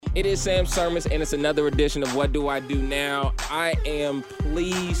It is Sam Sermons, and it's another edition of What Do I Do Now? I am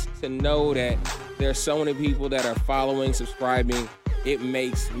pleased to know that there are so many people that are following, subscribing. It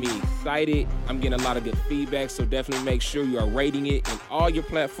makes me excited. I'm getting a lot of good feedback, so definitely make sure you are rating it in all your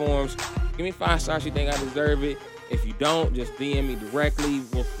platforms. Give me 5 stars if you think I deserve it. If you don't, just DM me directly.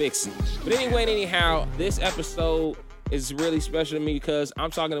 We'll fix it. But anyway, anyhow, this episode is really special to me because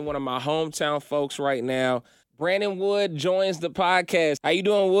I'm talking to one of my hometown folks right now. Brandon Wood joins the podcast. How you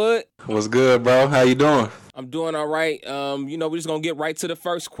doing, Wood? What's good, bro? How you doing? I'm doing all right. We're just going to get right to the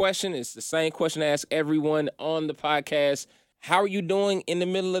first question. It's the same question I ask everyone on the podcast. How are you doing in the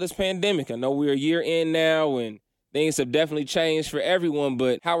middle of this pandemic? I know we're a year in now and things have definitely changed for everyone,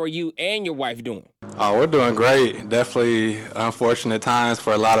 but how are you and your wife doing? Oh, we're doing great. Definitely unfortunate times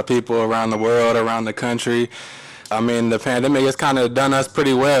for a lot of people around the world, around the country. I mean, the pandemic has kind of done us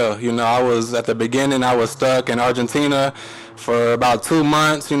pretty well. You know, at the beginning, I was stuck in Argentina for about 2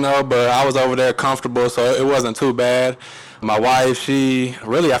 months, but I was over there comfortable, so it wasn't too bad. My wife, she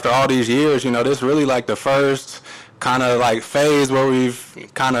really, after all these years, this really like the first kind of like phase where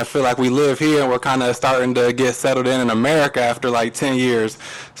we've kind of feel like we live here and we're kind of starting to get settled in America after like 10 years.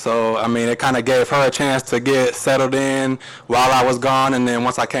 So, I mean, it kind of gave her a chance to get settled in while I was gone. And then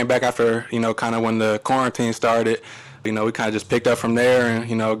once I came back after, kind of when the quarantine started, we kind of just picked up from there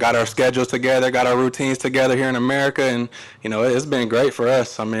and, got our schedules together, got our routines together here in America. And, it's been great for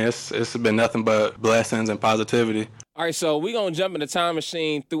us. I mean, it's been nothing but blessings and positivity. All right, so we're going to jump in the time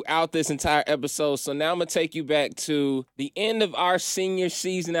machine throughout this entire episode. So now I'm going to take you back to the end of our senior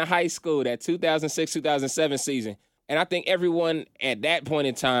season in high school, that 2006-2007 season. And I think everyone at that point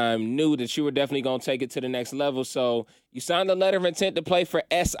in time knew that you were definitely going to take it to the next level. So you signed a letter of intent to play for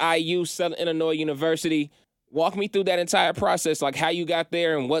SIU, Southern Illinois University. Walk me through that entire process, like how you got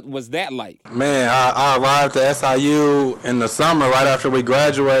there and what was that like? Man, I arrived at SIU in the summer right after we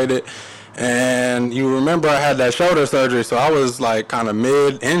graduated. And you remember I had that shoulder surgery, so I was like kind of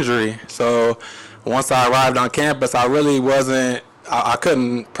mid-injury. So once I arrived on campus, I really wasn't, I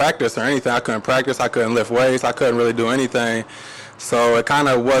couldn't practice or anything. I couldn't practice, I couldn't lift weights, I couldn't really do anything. So it kind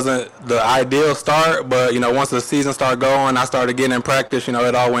of wasn't the ideal start, but, once the season started going, I started getting in practice,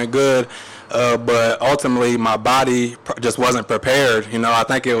 it all went good. But ultimately, my body just wasn't prepared. I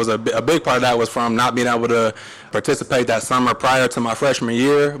think it was a big part of that was from not being able to participate that summer prior to my freshman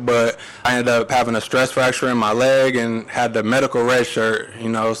year. But I ended up having a stress fracture in my leg and had the medical red shirt,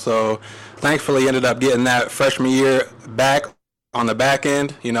 So thankfully, ended up getting that freshman year back on the back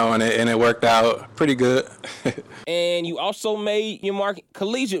end, and it worked out pretty good. And you also made your mark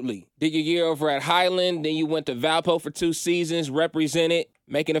collegiately. Did your year over at Highland, then you went to Valpo for 2 seasons, represented,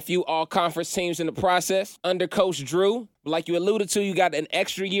 making a few all-conference teams in the process under Coach Drew. Like you alluded to, you got an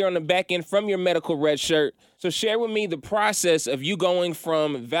extra year on the back end from your medical red shirt. So share with me the process of you going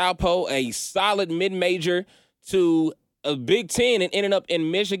from Valpo, a solid mid-major, to a Big Ten and ending up in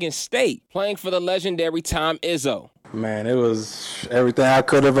Michigan State, playing for the legendary Tom Izzo. Man, it was everything I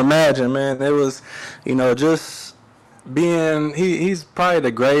could have imagined, man. It was, just being, he's probably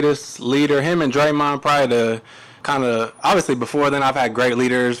the greatest leader. Him and Draymond probably the kind of, obviously before then I've had great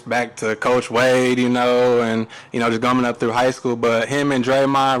leaders back to Coach Wade, and, just coming up through high school. But him and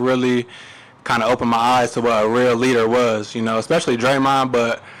Draymond really kind of opened my eyes to what a real leader was, especially Draymond.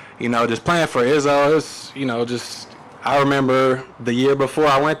 But, just playing for Izzo, it's, I remember the year before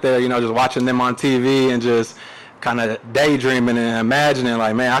I went there, just watching them on TV and just kind of daydreaming and imagining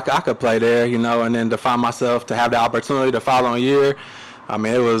like, man, I could play there, and then to find myself to have the opportunity the following year. I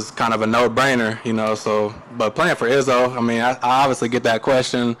mean, it was kind of a no-brainer, so, but playing for Izzo, I mean, I obviously get that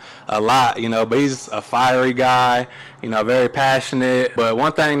question a lot, but he's a fiery guy, very passionate. But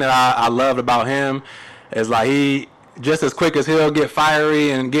one thing that I loved about him is like he, just as quick as he'll get fiery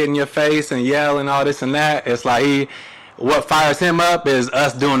and get in your face and yell and all this and that, it's like what fires him up is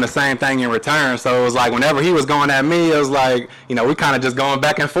us doing the same thing in return. So it was like whenever he was going at me, it was like, we kind of just going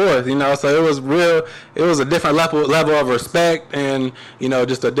back and forth, so it was a different level of respect and,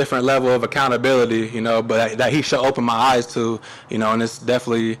 just a different level of accountability, but that he should open my eyes to, and it's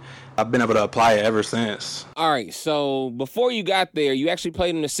definitely, I've been able to apply it ever since. All right, so before you got there, you actually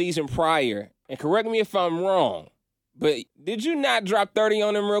played in the season prior, and correct me if I'm wrong, but did you not drop 30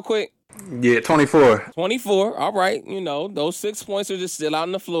 on him real quick? Yeah, 24. 24, all right. Those 6 points are just still out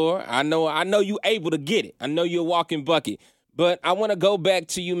on the floor. I know you able to get it. I know you're a walking bucket. But I want to go back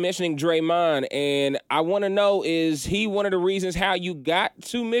to you mentioning Draymond, and I want to know, is he one of the reasons how you got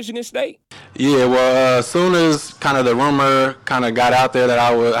to Michigan State? Yeah, well, as soon as kind of the rumor kind of got out there that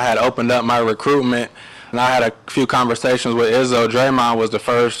I had opened up my recruitment, and I had a few conversations with Izzo, Draymond was the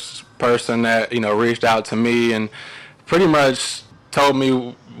first person that, reached out to me and pretty much told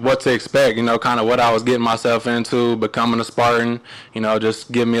me what to expect, kind of what I was getting myself into, becoming a Spartan,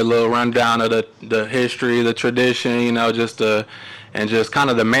 just give me a little rundown of the history, the tradition, and just kind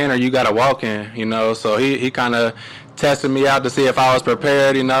of the manner you got to walk in, So he kind of tested me out to see if I was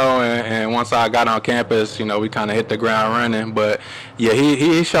prepared, and once I got on campus, we kind of hit the ground running. But, yeah,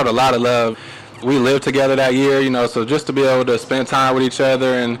 he showed a lot of love. We lived together that year, so just to be able to spend time with each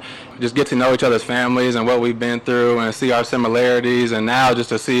other and just get to know each other's families and what we've been through and see our similarities, and now just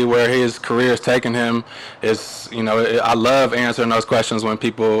to see where his career is taking him is, I love answering those questions when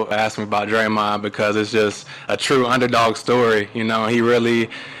people ask me about Draymond, because it's just a true underdog story, he really,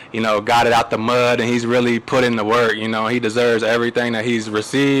 got it out the mud, and he's really put in the work, he deserves everything that he's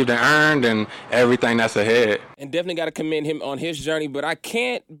received and earned and everything that's ahead. And definitely got to commend him on his journey, but I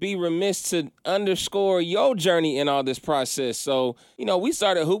can't be remiss to underscore your journey in all this process. So, we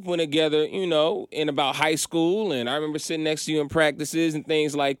started hooping together, in about high school, and I remember sitting next to you in practices and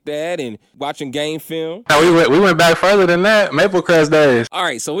things like that and watching game film. No, we went back further than that, Maple Crest days. All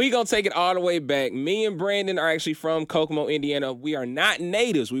right, so we're going to take it all the way back. Me and Brandon are actually from Kokomo, Indiana. We are not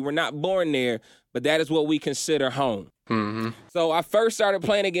natives. We were not born there, but that is what we consider home. Mm-hmm. So I first started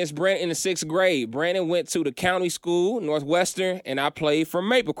playing against Brandon in the 6th grade. Brandon went to the county school, Northwestern, and I played for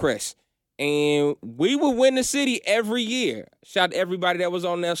Maple Crest. And we would win the city every year. Shout out to everybody that was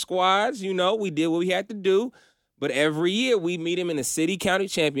on their squads. We did what we had to do. But every year we meet him in the city-county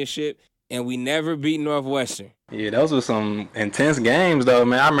championship, and we never beat Northwestern. Yeah, those were some intense games, though,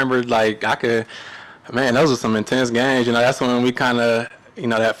 man. I remember, those were some intense games. That's when we kind of,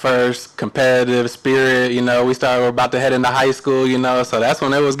 that first competitive spirit, we're about to head into high school, so that's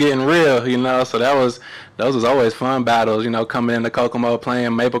when it was getting real, so those was always fun battles, coming into Kokomo,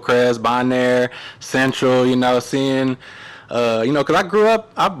 playing Maple Crest, Bonaire, Central, seeing, because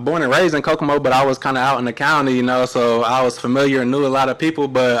I'm born and raised in Kokomo, but I was kind of out in the county, so I was familiar and knew a lot of people,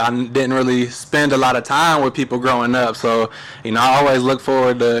 but I didn't really spend a lot of time with people growing up, so, I always look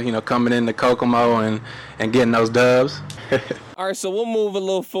forward to, coming into Kokomo and getting those dubs. All right, so we'll move a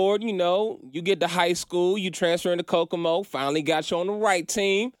little forward. You get to high school, you transfer into Kokomo, finally got you on the right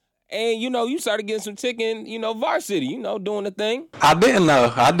team. And, you started getting some ticking, varsity, doing the thing. I didn't know.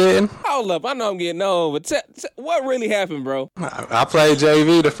 Hold up. I know I'm getting old, but what really happened, bro? I played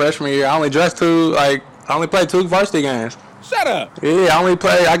JV the freshman year. I only played 2 varsity games. Shut up. Yeah,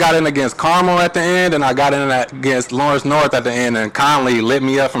 I got in against Carmel at the end, and I got in against Lawrence North at the end, and Conley lit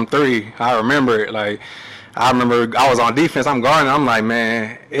me up from 3. I remember it, I remember I was on defense. I'm guarding. I'm like,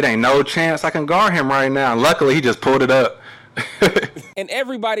 man, it ain't no chance I can guard him right now. And luckily, he just pulled it up. And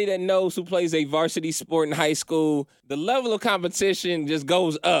everybody that knows who plays a varsity sport in high school, the level of competition just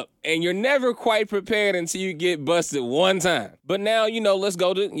goes up. And you're never quite prepared until you get busted one time. But now, let's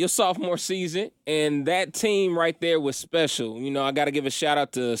go to your sophomore season. And that team right there was special. I got to give a shout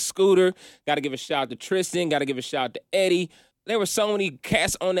out to Scooter. Got to give a shout out to Tristan. Got to give a shout out to Eddie. There were so many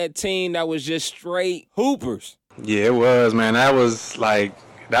cats on that team that was just straight hoopers. Yeah, it was, man. That was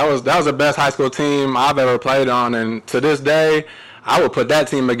the best high school team I've ever played on. And to this day, I would put that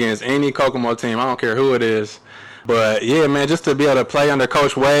team against any Kokomo team. I don't care who it is. But, yeah, man, just to be able to play under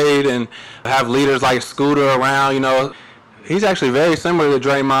Coach Wade and have leaders like Scooter around, he's actually very similar to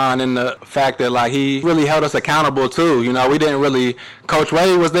Draymond in the fact that, he really held us accountable, too. We didn't really – Coach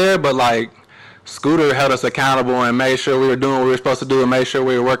Wade was there, but, Scooter held us accountable and made sure we were doing what we were supposed to do and made sure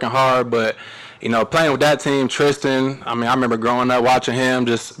we were working hard. But, playing with that team, Tristan, I remember growing up watching him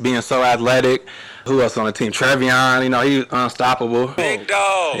just being so athletic. Who else on the team? Trevion, he was unstoppable. Big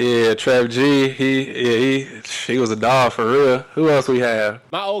dog. Yeah, Trev G, he was a dog for real. Who else we have?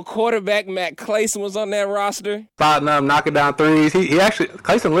 My old quarterback, Matt Clayson, was on that roster. Spotting up, knocking down threes.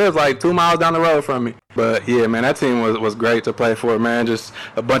 Clayson lives 2 miles down the road from me. But, yeah, man, that team was great to play for, man. Just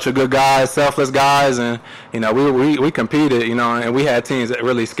a bunch of good guys, selfless guys. And, we competed, and we had teams that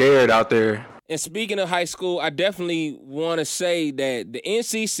really scared out there. And speaking of high school, I definitely want to say that the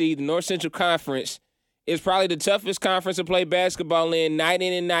NCC, the North Central Conference, is probably the toughest conference to play basketball in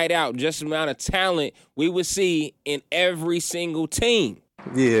and night out. Just the amount of talent we would see in every single team.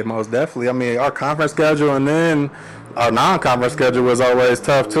 Yeah, most definitely. Our conference schedule and then our non-conference schedule was always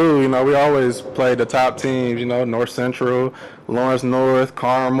tough, too. We always played the top teams, North Central, Lawrence North,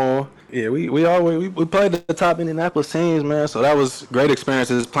 Carmel. Yeah, we played the top Indianapolis teams, man. So that was great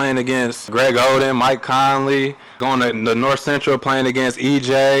experiences playing against Greg Oden, Mike Conley, going to the North Central, playing against EJ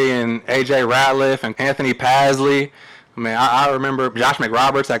and AJ Ratliff and Anthony Pasley. I remember Josh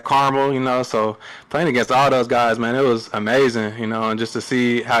McRoberts at Carmel, so playing against all those guys, man, it was amazing, and just to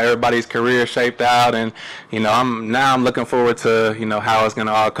see how everybody's career shaped out. And, I'm looking forward to, how it's going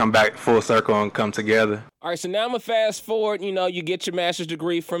to all come back full circle and come together. All right, so now I'm going to fast forward. You get your master's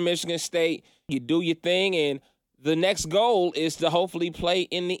degree from Michigan State. You do your thing, and the next goal is to hopefully play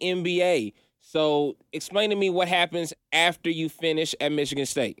in the NBA. So explain to me what happens after you finish at Michigan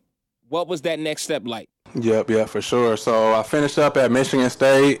State. What was that next step like? Yep, for sure. So I finished up at Michigan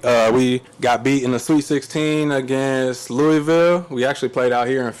State. We got beat in the Sweet 16 against Louisville. We actually played out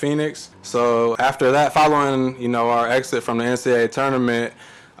here in Phoenix. So after that, following, our exit from the NCAA tournament,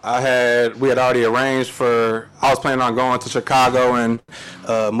 we had already arranged I was planning on going to Chicago and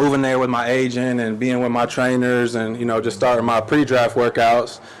moving there with my agent and being with my trainers and, just starting my pre-draft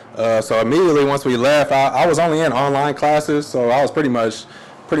workouts. So immediately once we left, I was only in online classes, so I was pretty much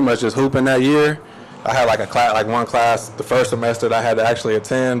just hooping that year. I had one class the first semester that I had to actually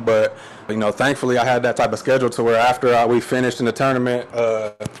attend, but thankfully I had that type of schedule to where after we finished in the tournament,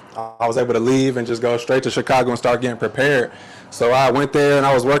 I was able to leave and just go straight to Chicago and start getting prepared. So I went there and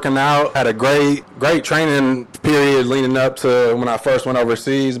I was working out, had a great training period leading up to when I first went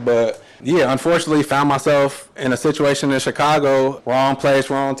overseas, but yeah, unfortunately found myself in a situation in Chicago, wrong place,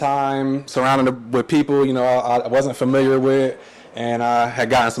 wrong time, surrounded with people, I wasn't familiar with. And I had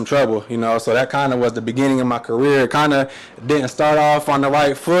gotten some trouble, so that kind of was the beginning of my career. It kind of didn't start off on the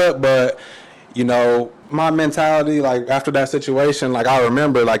right foot, but, my mentality, after that situation, I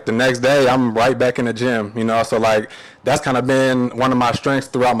remember, the next day, I'm right back in the gym, so, that's kind of been one of my strengths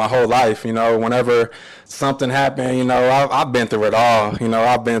throughout my whole life, whenever something happened, I've been through it all,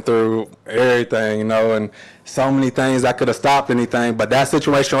 I've been through everything, and so many things that could have stopped anything, but that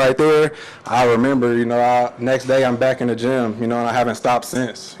situation right there, I remember, next day I'm back in the gym, and I haven't stopped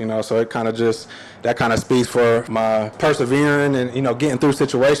since, so it kind of that kind of speaks for my persevering and, getting through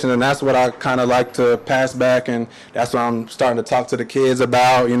situations, and that's what I kind of like to pass back, and that's what I'm starting to talk to the kids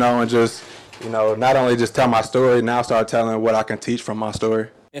about, and just, not only just tell my story, now start telling what I can teach from my story.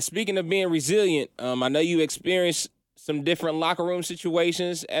 And speaking of being resilient, I know you experienced some different locker room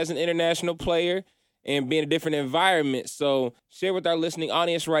situations as an international player and being in a different environment. So share with our listening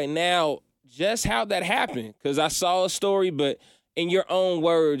audience right now just how that happened, because I saw a story, but in your own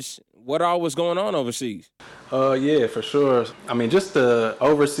words, what all was going on overseas? Yeah, for sure. I mean, just the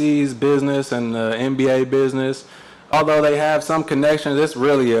overseas business and the NBA business, although they have some connections, it's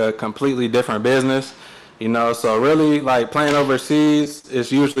really a completely different business, so really playing overseas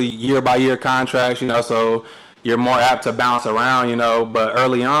is usually year by year contracts, so you're more apt to bounce around, but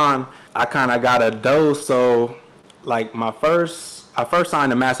early on, I kind of got a dose. So I first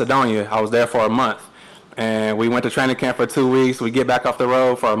signed to Macedonia. I was there for a month and we went to training camp for 2 weeks. We get back off the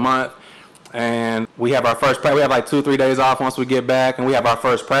road for a month and we have our first practice. We have 2-3 days off once we get back and we have our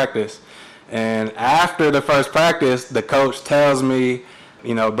first practice. And after the first practice, the coach tells me,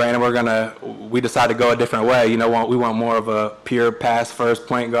 Brandon, we decided to go a different way. We want more of a pure pass first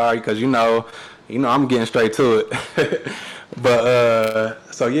point guard because, I'm getting straight to it. But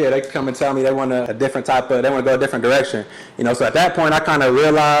so yeah, they come and tell me they want a different they want to go a different direction. So at that point I kind of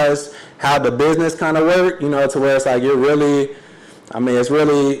realized how the business kind of worked, to where it's it's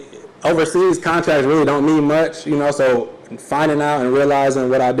really overseas contracts really don't mean much, so finding out and realizing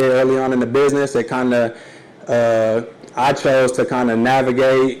what I did early on in the business, it kind of I chose to kind of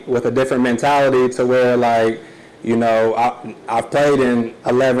navigate with a different mentality to where I've played in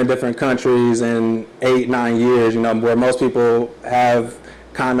 11 different countries in 8-9 years, where most people have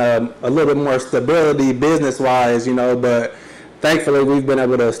kind of a little bit more stability business-wise, but thankfully we've been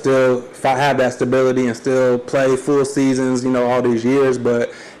able to still have that stability and still play full seasons, all these years.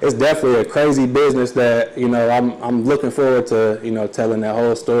 But it's definitely a crazy business that, I'm looking forward to, telling that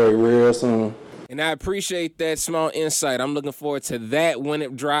whole story real soon. And I appreciate that small insight. I'm looking forward to that when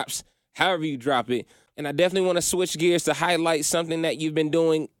it drops, however you drop it. And I definitely want to switch gears to highlight something that you've been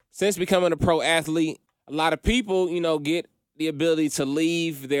doing since becoming a pro athlete. A lot of people, get the ability to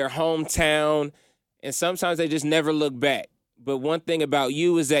leave their hometown, and sometimes they just never look back. But one thing about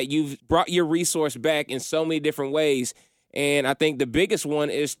you is that you've brought your resource back in so many different ways. And I think the biggest one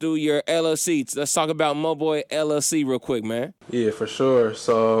is through your LLC. Let's talk about MoBoy LLC real quick, man. Yeah, for sure.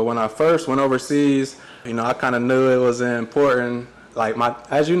 So when I first went overseas, I kind of knew it was important. As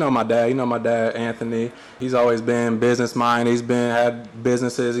my dad, Anthony, he's always been business minded. He's had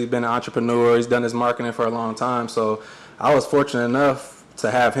businesses. He's been an entrepreneur. He's done his marketing for a long time. So I was fortunate enough to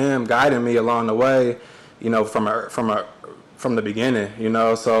have him guiding me along the way, from the beginning,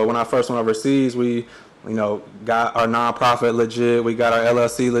 So when I first went overseas, we got our nonprofit legit. We got our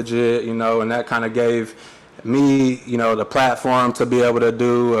LLC legit, and that kind of gave me, the platform to be able to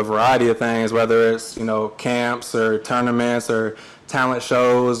do a variety of things, whether it's, camps or tournaments or talent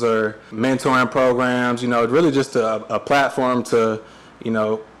shows or mentoring programs, really just a platform to,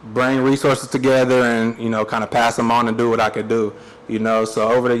 bring resources together and, kind of pass them on and do what I could do,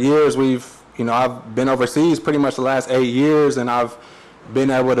 So over the years, I've been overseas pretty much the last 8 years, and I've been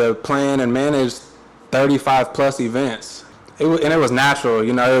able to plan and manage 35 plus events. It was natural,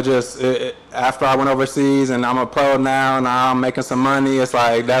 after I went overseas and I'm a pro now and I'm making some money, it's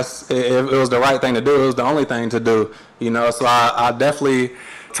like it was the right thing to do. It was the only thing to do, So I definitely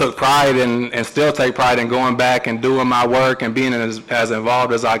took pride and still take pride in going back and doing my work and being as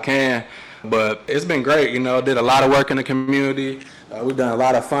involved as I can. But it's been great, did a lot of work in the community. We've done a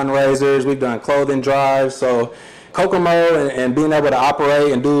lot of fundraisers. We've done clothing drives. So Kokomo and being able to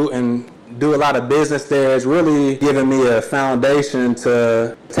operate and do a lot of business there has really given me a foundation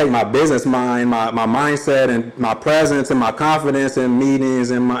to take my business mind, my mindset and my presence and my confidence in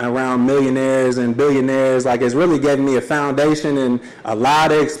meetings and around millionaires and billionaires. Like, it's really given me a foundation and a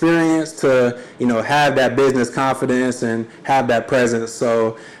lot of experience to, have that business confidence and have that presence.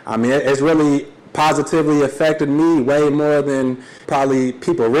 So, it's really positively affected me way more than probably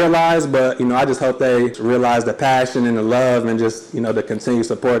people realize, but I just hope they realize the passion and the love and just the continued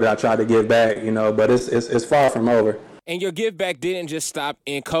support that I try to give back, but it's far from over. And your give back didn't just stop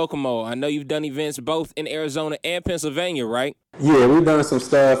in Kokomo. I know you've done events both in Arizona and Pennsylvania, right? Yeah, we've done some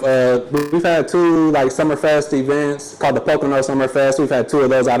stuff. We've had 2 Summerfest events called the Pocono Summerfest. We've had 2 of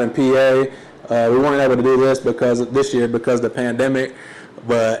those out in PA. We weren't able to do this year because of the pandemic.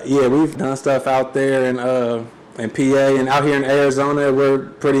 But yeah, we've done stuff out there in PA and out here in Arizona. We're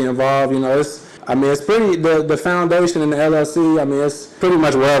pretty involved. It's pretty the foundation and the LLC. It's pretty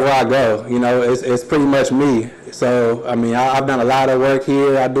much wherever I go. It's pretty much me. So I've done a lot of work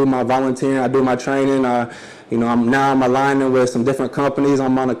here. I do my volunteering. I do my training. I'm aligning with some different companies.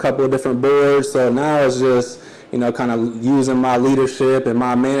 I'm on a couple of different boards. So now it's just kind of using my leadership and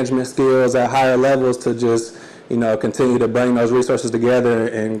my management skills at higher levels to just continue to bring those resources together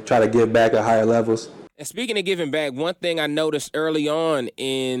and try to give back at higher levels. And speaking of giving back, one thing I noticed early on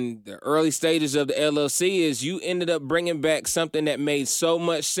in the early stages of the LLC is you ended up bringing back something that made so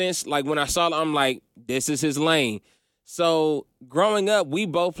much sense. Like, when I saw it, I'm like, this is his lane. So growing up, we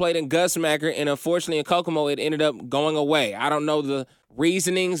both played in Gussmacher, and unfortunately in Kokomo, it ended up going away. I don't know the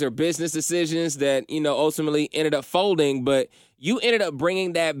reasonings or business decisions that, ultimately ended up folding, but you ended up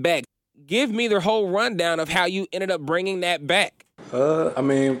bringing that back. Give me the whole rundown of how you ended up bringing that back.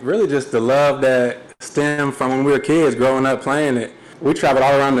 Really just the love that stemmed from when we were kids growing up playing it. We traveled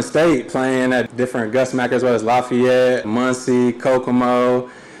all around the state playing at different Gussmachers, as well as Lafayette, Muncie, Kokomo.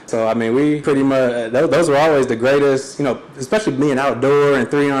 So, we pretty much, those were always the greatest, especially being outdoor and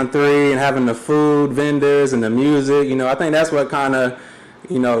 3-on-3 and having the food vendors and the music. I think that's what kind of,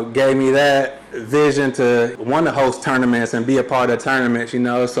 gave me that vision to want to host tournaments and be a part of tournaments,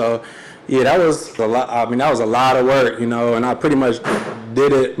 So, yeah, that was a lot. That was a lot of work, and I pretty much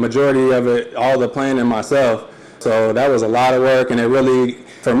did it, majority of it, all the planning myself. So that was a lot of work, and it really,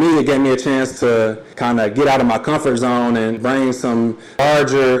 for me, it gave me a chance to kind of get out of my comfort zone and bring some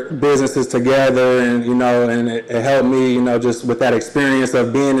larger businesses together, and and it helped me, just with that experience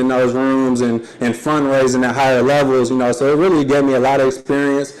of being in those rooms and fundraising at higher levels, So it really gave me a lot of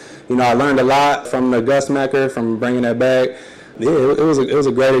experience. I learned a lot from the Gussmacher, from bringing that back. Yeah, it was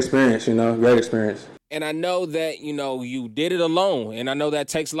a great experience, great experience. And I know that, you did it alone, and I know that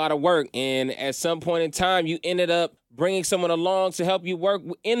takes a lot of work. And at some point in time, you ended up bringing someone along to help you work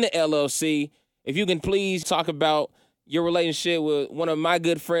in the LLC. If you can please talk about your relationship with one of my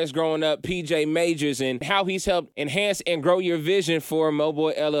good friends growing up, PJ Majors, and how he's helped enhance and grow your vision for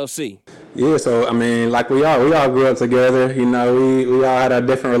Moboy LLC. Yeah, so, like we all grew up together, we all had our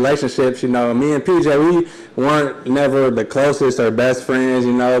different relationships, me and PJ, we weren't never the closest or best friends,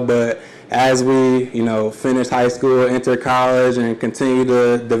 but as we, finished high school, entered college, and continue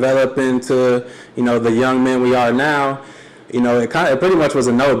to develop into, the young men we are now, it pretty much was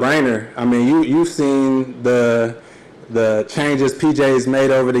a no-brainer. You've seen the changes PJ's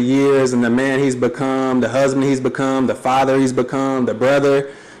made over the years and the man he's become, the husband he's become, the father he's become, the brother.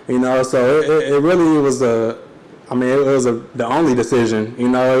 So it really was the only decision,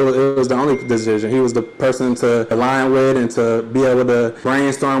 it was the only decision. He was the person to align with and to be able to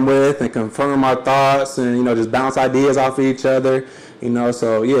brainstorm with and confirm our thoughts and, just bounce ideas off of each other,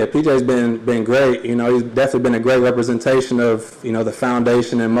 So, yeah, PJ's been great. He's definitely been a great representation of, the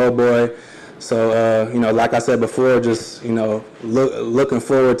foundation and Moboy. So, like I said before, just, looking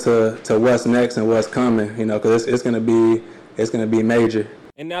forward to what's next and what's coming, because it's going to be major.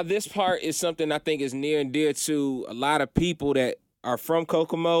 And now this part is something I think is near and dear to a lot of people that are from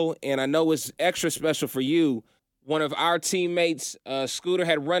Kokomo, and I know it's extra special for you. One of our teammates, Scooter,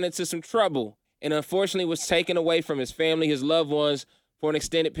 had run into some trouble and unfortunately was taken away from his family, his loved ones, for an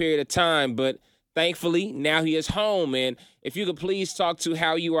extended period of time. But thankfully, now he is home. And if you could please talk to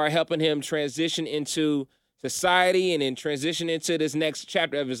how you are helping him transition into society and then transition into this next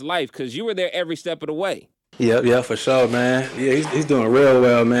chapter of his life, because you were there every step of the way. Yeah, for sure, man. Yeah, he's doing real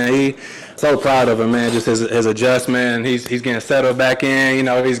well, man. He so proud of him, man. Just his adjustment. He's getting settled back in. You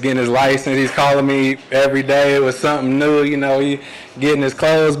know, he's getting his license. He's calling me every day with something new. You know, he getting his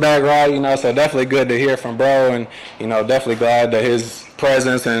clothes back right. You know, so definitely good to hear from bro, and you know, definitely glad that his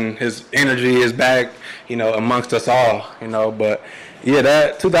presence and his energy is back. You know, amongst us all. You know, but yeah,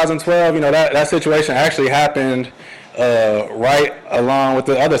 that 2012. You know, that situation actually happened. Right along with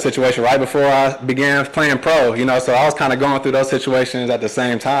the other situation, right before I began playing pro, you know, so I was kind of going through those situations at the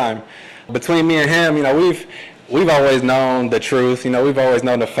same time. Between me and him, you know, we've always known the truth, you know, we've always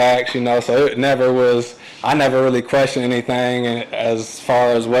known the facts, you know, so I never really questioned anything as far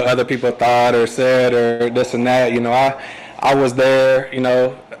as what other people thought or said or this and that, you know, I was there, you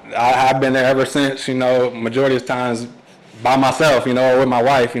know, I've been there ever since, you know, majority of times by myself, you know, or with my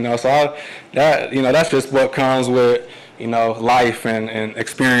wife, you know, so that's just what comes with, you know, life and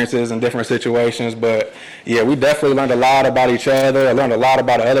experiences and different situations. But yeah, we definitely learned a lot about each other. I learned a lot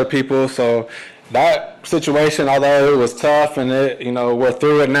about other people. So that situation, although it was tough and it, you know, we're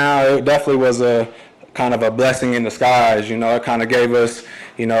through it now, it definitely was a kind of a blessing in disguise. You know, it kind of gave us,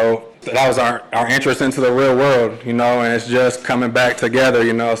 you know, that was our interest into the real world, you know, and it's just coming back together,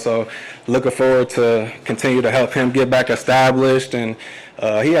 you know. So looking forward to continue to help him get back established. And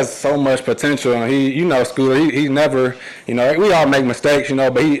he has so much potential. And you know, Scooter, he never, you know, we all make mistakes, you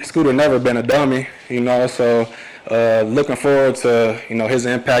know, but Scooter never been a dummy, you know. So looking forward to, you know, his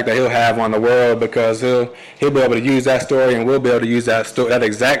impact that he'll have on the world, because he'll be able to use that story, and we'll be able to use that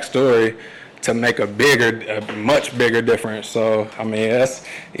exact story to make a much bigger difference. So I mean, that's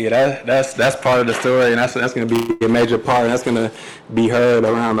part of the story, and that's going to be a major part, and that's going to be heard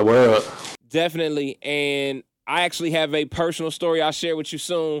around the world. Definitely. And I actually have a personal story I'll share with you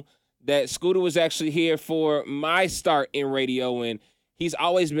soon, that Scooter was actually here for my start in radio, and he's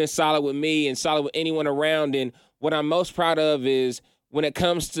always been solid with me and solid with anyone around. And what I'm most proud of is when it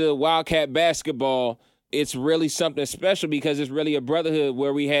comes to Wildcat basketball, it's really something special, because it's really a brotherhood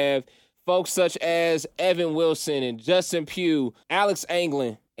where we have folks such as Evan Wilson and Justin Pugh, Alex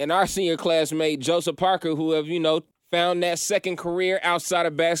Anglin, and our senior classmate Joseph Parker, who have, you know, found that second career outside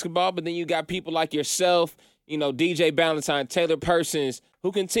of basketball. But then you got people like yourself, you know, DJ Ballantyne, Taylor Persons,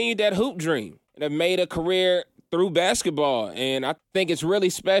 who continued that hoop dream and have made a career through basketball. And I think it's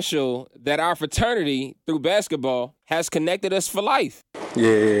really special that our fraternity through basketball has connected us for life.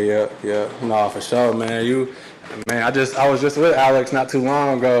 Yeah. No, for sure, man. I was just with Alex not too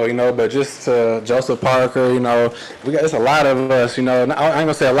long ago, you know, but just Joseph Parker, you know, it's a lot of us, you know, I ain't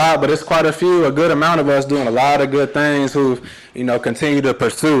gonna say a lot, but it's quite a good amount of us doing a lot of good things who, you know, continue to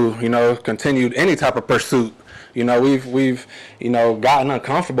pursue, you know, continued any type of pursuit. You know, we've, you know, gotten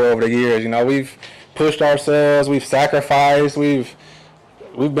uncomfortable over the years, you know, we've pushed ourselves, we've sacrificed, we've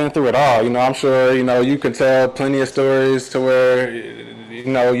been through it all. You know, I'm sure, you know, you can tell plenty of stories to where, you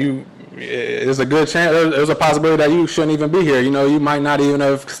know, there's a good chance, there's a possibility that you shouldn't even be here. You know, you might not even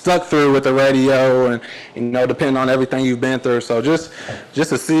have stuck through with the radio, and, you know, depending on everything you've been through. So just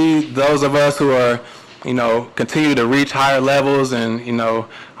to see those of us who are, you know, continue to reach higher levels, and, you know,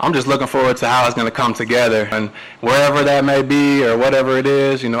 I'm just looking forward to how it's going to come together, and wherever that may be or whatever it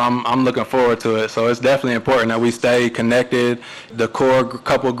is, you know, I'm looking forward to it. So it's definitely important that we stay connected. The core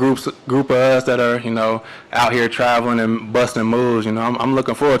group of us that are, you know, out here traveling and busting moves, you know, I'm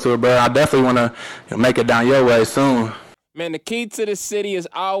looking forward to it, bro. I definitely want to make it down your way soon. Man, the key to the city is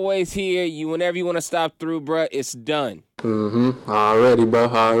always here. Whenever you want to stop through, bro, it's done. Already, bro.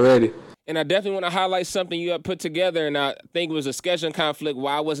 Already. And I definitely want to highlight something you have put together, and I think it was a scheduling conflict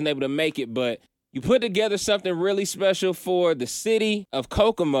why I wasn't able to make it, but you put together something really special for the city of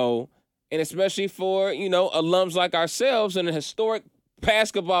Kokomo, and especially for, you know, alums like ourselves in a historic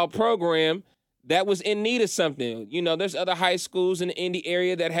basketball program that was in need of something. You know, there's other high schools in the Indy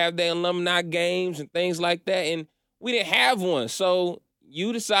area that have their alumni games and things like that, and we didn't have one. So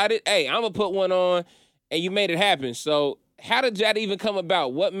you decided, hey, I'm going to put one on, and you made it happen. So how did that even come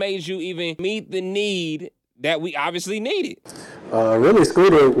about? What made you even meet the need that we obviously needed? Really,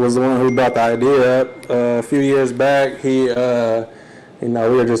 Scooter was the one who brought the idea up. A few years back, he, you know,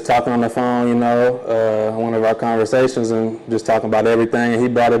 we were just talking on the phone, you know, one of our conversations, and just talking about everything. And he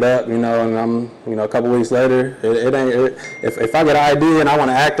brought it up, you know, and I'm, you know, a couple weeks later, if I get an idea and I want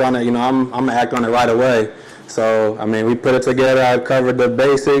to act on it, you know, I'm going to act on it right away. So, I mean, we put it together. I covered the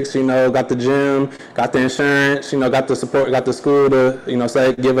basics, you know, got the gym, got the insurance, you know, got the support, got the school to, you know,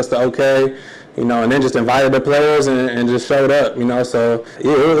 give us the okay. and then just invited the players and just showed up, So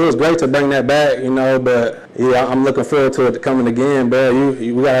yeah, it was great to bring that back, But yeah, I'm looking forward to it coming again, bro.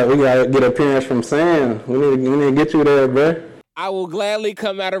 We gotta get an appearance from Sam. We need to get you there, bro. I will gladly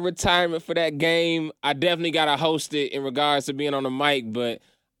come out of retirement for that game. I definitely gotta host it in regards to being on the mic, but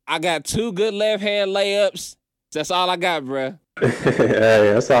I got 2 good left hand layups. That's all I got, bro.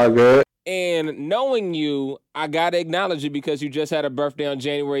 Hey, that's all good. And knowing you, I gotta acknowledge it because you just had a birthday on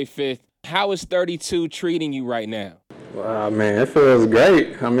January 5th. How is 32 treating you right now? Man, it feels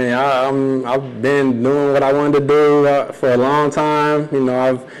great. I mean, I've been doing what I wanted to do for a long time.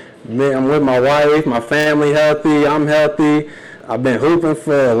 I'm with my wife, my family healthy, I'm healthy. I've been hooping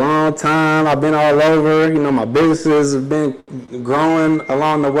for a long time. I've been all over. My businesses have been growing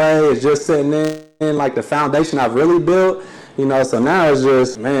along the way. It's just sitting in like the foundation I've really built. So now it's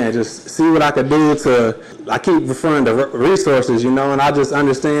just see what I could do I keep referring to resources, and I just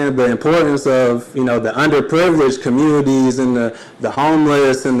understand the importance of, the underprivileged communities and the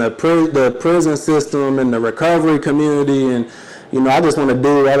homeless and the prison system and the recovery community. And, I just want to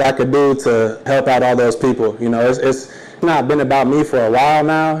do what I could do to help out all those people. It's not been about me for a while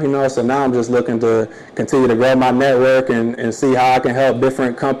now, so now I'm just looking to continue to grow my network and see how I can help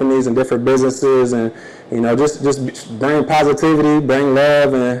different companies and different businesses and, just bring positivity, bring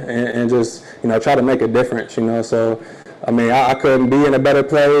love, and just, try to make a difference, So, I mean, I couldn't be in a better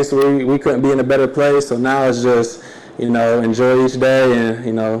place. We couldn't be in a better place. So now it's just, enjoy each day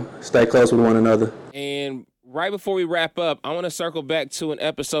and, stay close with one another. And right before we wrap up, I want to circle back to an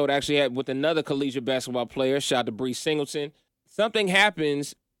episode I actually had with another collegiate basketball player, shout out to Bree Singleton. Something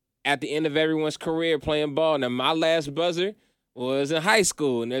happens at the end of everyone's career playing ball. Now, my last buzzer was in high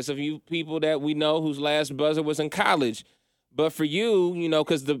school, and there's a few people that we know whose last buzzer was in college. But for you,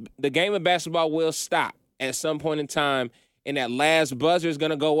 because the game of basketball will stop at some point in time, and that last buzzer is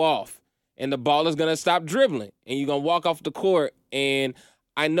going to go off, and the ball is going to stop dribbling, and you're going to walk off the court. And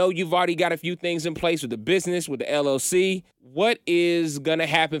I know you've already got a few things in place with the business, with the LLC. What is going to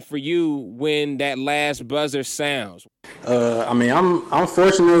happen for you when that last buzzer sounds? I'm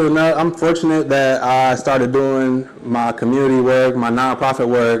fortunate enough. I'm fortunate that I started doing my community work, my nonprofit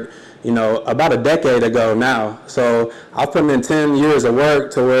work, about a decade ago now. So I've put in 10 years of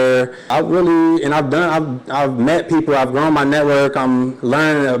work to where I've met people, I've grown my network, I'm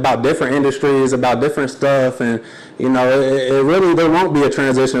learning about different industries, about different stuff. And, it really, there won't be a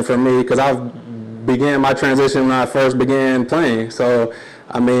transition for me because I've began my transition when I first began playing. So,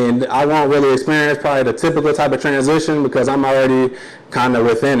 I won't really experience probably the typical type of transition because I'm already kind of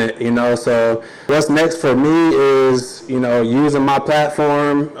within it, So what's next for me is, using my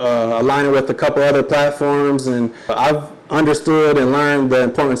platform, aligning with a couple other platforms. And I've understood and learned the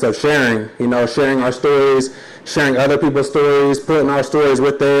importance of sharing, sharing our stories, sharing other people's stories, putting our stories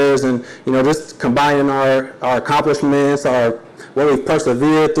with theirs, and, just combining our accomplishments, what we've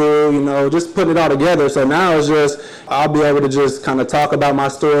persevered through, just putting it all together. So now it's just, I'll be able to just kind of talk about my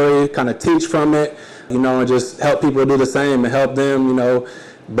story, kind of teach from it, and just help people do the same and help them,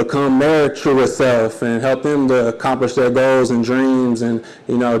 become their truest self and help them to accomplish their goals and dreams and,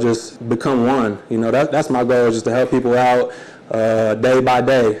 just become one. That's my goal, is just to help people out day by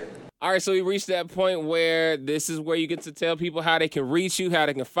day. All right, so we reached that point where this is where you get to tell people how they can reach you, how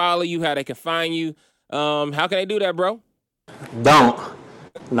they can follow you, how they can find you. How can they do that, bro? Don't.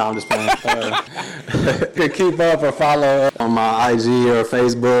 No, I'm just playing. You can keep up or follow on my IG or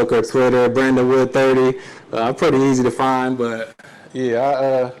Facebook or Twitter, Brandon Wood 30. I'm pretty easy to find, but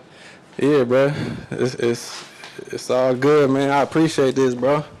yeah, bro. It's all good, man. I appreciate this,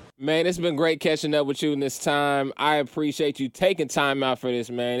 bro. Man, it's been great catching up with you in this time. I appreciate you taking time out for this,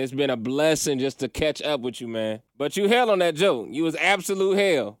 man. It's been a blessing just to catch up with you, man. But you hell on that joke. You was absolute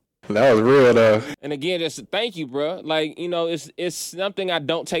hell. That was real, though. And again, just thank you, bro. Like, it's something I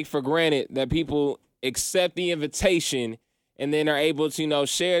don't take for granted that people accept the invitation and then are able to,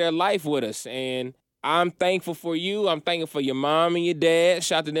 share their life with us. And I'm thankful for you. I'm thankful for your mom and your dad.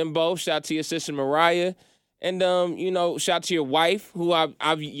 Shout out to them both. Shout out to your sister, Mariah. And, shout out to your wife, who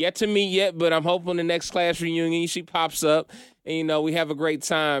I've yet to meet yet, but I'm hoping the next class reunion, she pops up and, we have a great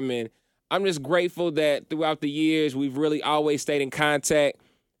time. And I'm just grateful that throughout the years, we've really always stayed in contact.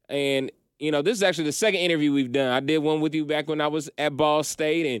 And, this is actually the second interview we've done. I did one with you back when I was at Ball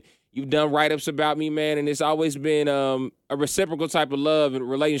State, and you've done write-ups about me, man. And it's always been a reciprocal type of love and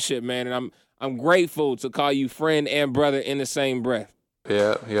relationship, man. And I'm grateful to call you friend and brother in the same breath.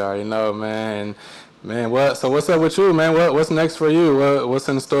 Yeah, you already know, man. Man, what's up with you, man? What's next for you? What's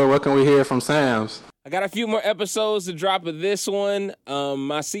in store? What can we hear from Sam's? I got a few more episodes to drop of this one.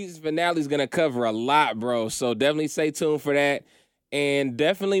 My season finale is going to cover a lot, bro. So definitely stay tuned for that. And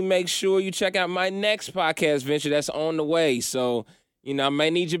definitely make sure you check out my next podcast venture that's on the way. So, I may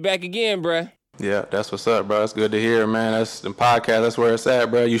need you back again, bruh. Yeah, that's what's up, bro. It's good to hear, man. That's the podcast. That's where it's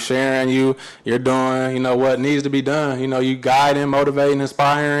at, bro. You sharing, you're doing, what needs to be done. You guiding, motivating,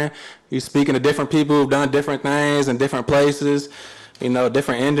 inspiring. You speaking to different people who've done different things in different places,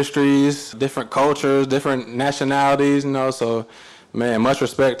 different industries, different cultures, different nationalities, So, man, much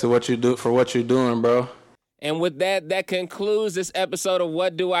respect to what you do for what you're doing, bro. And with that concludes this episode of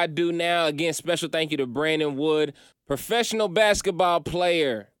What Do I Do Now? Again, special thank you to Brandon Wood, professional basketball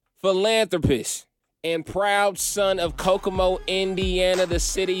player, philanthropist, and proud son of Kokomo, Indiana, the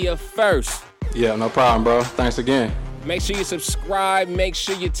city of first. Yeah, no problem, bro. Thanks again. Make sure you subscribe. Make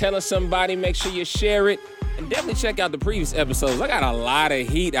sure you're telling somebody. Make sure you share it. And definitely check out the previous episodes. I got a lot of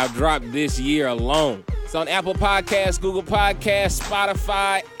heat I've dropped this year alone. It's on Apple Podcasts, Google Podcasts,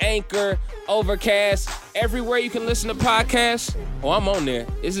 Spotify, Anchor, Overcast, everywhere you can listen to podcasts. Oh, I'm on there.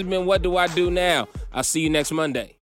 This has been What Do I Do Now? I'll see you next Monday.